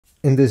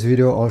In this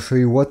video, I'll show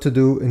you what to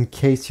do in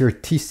case your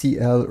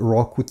TCL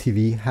Roku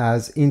TV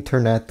has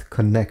internet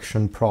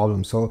connection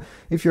problem. So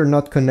if you're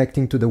not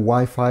connecting to the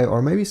Wi-Fi,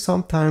 or maybe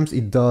sometimes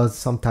it does,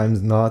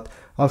 sometimes not,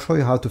 I'll show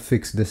you how to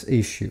fix this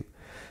issue.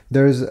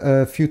 There's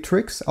a few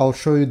tricks. I'll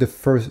show you the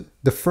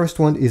first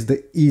one is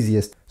the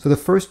easiest. So the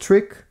first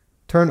trick,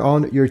 turn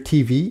on your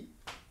TV.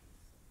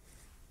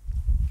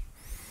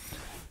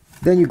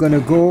 Then you're gonna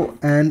go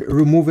and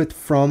remove it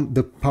from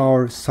the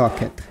power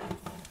socket.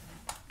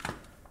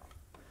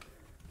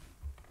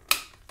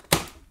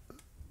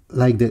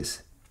 Like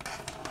this.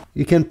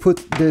 You can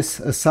put this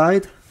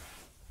aside,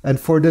 and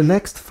for the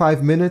next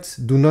 5 minutes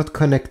do not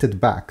connect it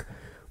back.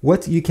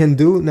 What you can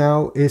do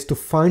now is to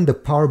find the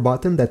power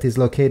button that is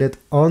located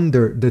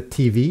under the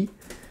TV.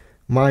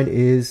 Mine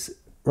is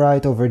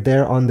right over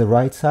there on the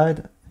right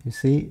side. You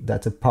see,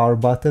 that's a power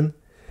button,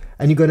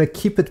 and you're gonna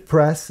keep it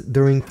pressed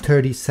during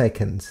 30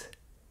 seconds.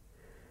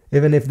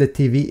 Even if the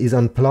TV is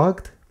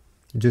unplugged,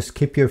 just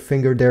keep your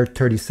finger there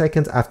 30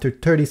 seconds. After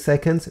 30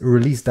 seconds,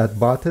 release that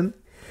button.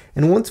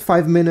 And once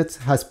 5 minutes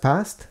has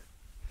passed,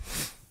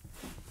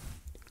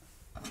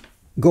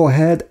 go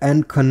ahead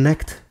and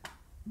connect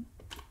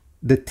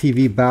the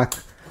TV back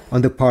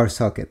on the power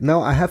socket.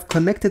 Now I have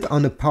connected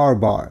on a power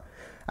bar.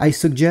 I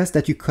suggest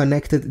that you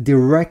connect it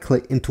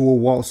directly into a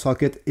wall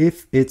socket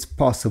if it's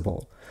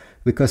possible,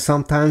 because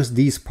sometimes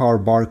these power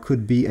bar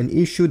could be an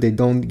issue. They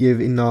don't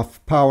give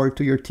enough power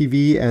to your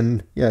TV,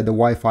 and yeah, the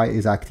Wi-Fi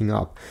is acting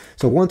up.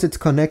 So once it's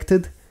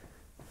connected,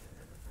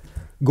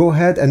 go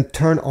ahead and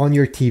turn on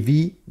your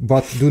TV,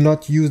 but do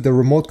not use the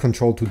remote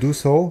control to do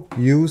so.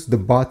 Use the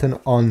button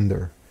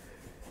under.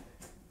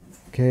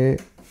 Okay,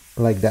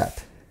 like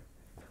that.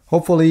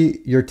 Hopefully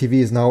your TV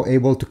is now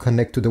able to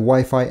connect to the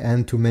Wi-Fi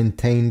and to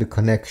maintain the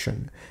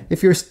connection.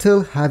 If you're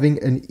still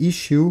having an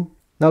issue,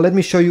 now let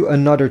me show you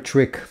another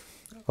trick.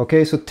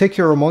 Okay, so take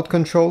your remote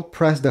control,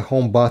 press the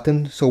home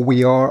button, so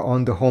we are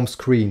on the home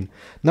screen.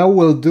 Now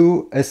we'll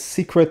do a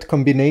secret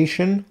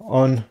combination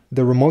on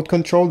the remote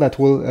control that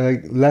will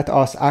let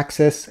us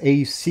access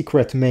a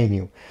secret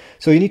menu.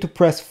 So you need to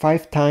press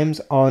 5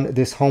 times on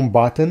this home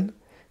button,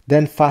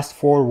 then fast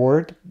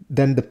forward,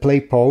 then the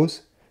play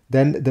pause,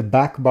 then the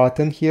back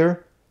button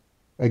here,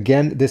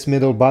 again this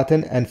middle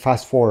button, and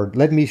fast forward.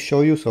 Let me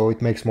show you so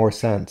it makes more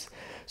sense.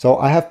 So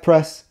I have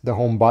pressed the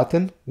home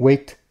button,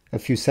 wait a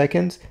few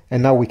seconds,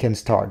 and now we can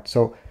start.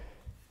 So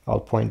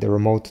I'll point the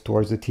remote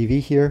towards the TV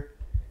here.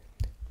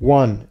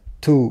 1,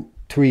 2,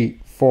 3,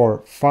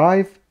 4,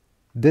 5.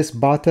 This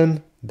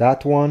button,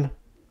 that one,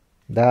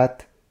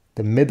 that,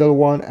 the middle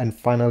one, and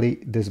finally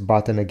this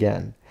button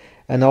again.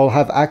 And I'll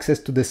have access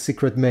to the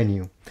secret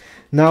menu.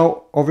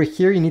 Now over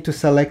here you need to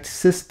select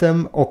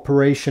System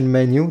Operation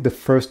Menu, the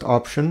first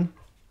option.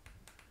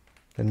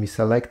 Let me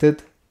select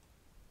it.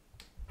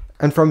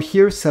 And from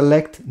here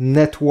select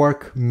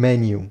Network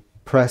Menu.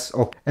 Press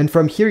OK. And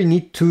from here you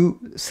need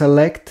to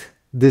select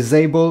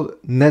Disable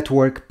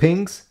Network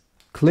Pings.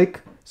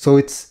 Click, so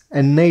it's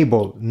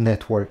Enable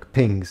Network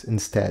Pings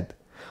instead.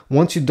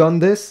 Once you've done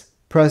this,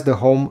 press the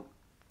home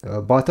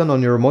button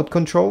on your remote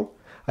control.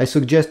 I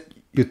suggest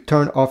you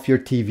turn off your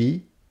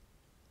TV,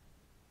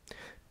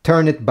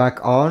 turn it back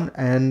on,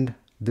 and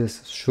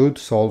this should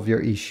solve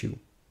your issue.